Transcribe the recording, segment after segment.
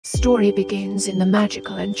Story begins in the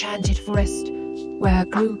magical enchanted forest, where a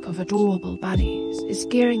group of adorable bunnies is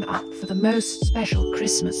gearing up for the most special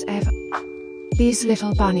Christmas ever. These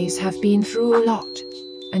little bunnies have been through a lot,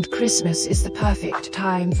 and Christmas is the perfect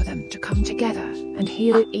time for them to come together and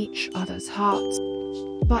heal each other's hearts.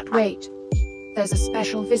 But wait, there's a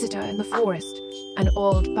special visitor in the forest, an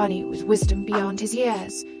old bunny with wisdom beyond his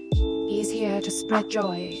years. He's here to spread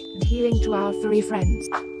joy and healing to our furry friends.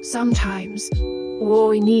 Sometimes, all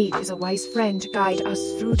we need is a wise friend to guide us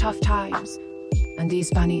through tough times. And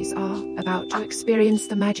these bunnies are about to experience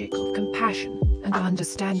the magic of compassion and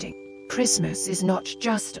understanding. Christmas is not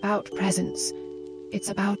just about presents. It's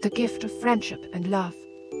about the gift of friendship and love.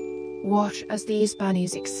 Watch as these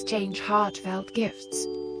bunnies exchange heartfelt gifts,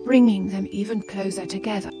 bringing them even closer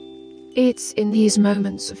together. It's in these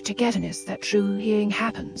moments of togetherness that true healing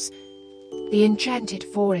happens. The enchanted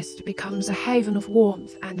forest becomes a haven of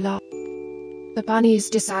warmth and love. The bunnies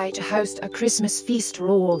decide to host a Christmas feast for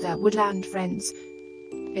all their woodland friends.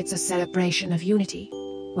 It's a celebration of unity,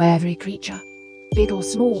 where every creature, big or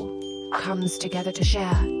small, comes together to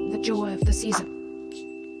share the joy of the season.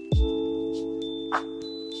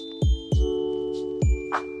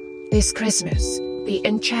 This Christmas, the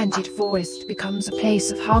enchanted forest becomes a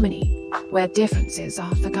place of harmony, where differences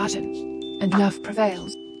are forgotten and love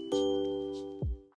prevails.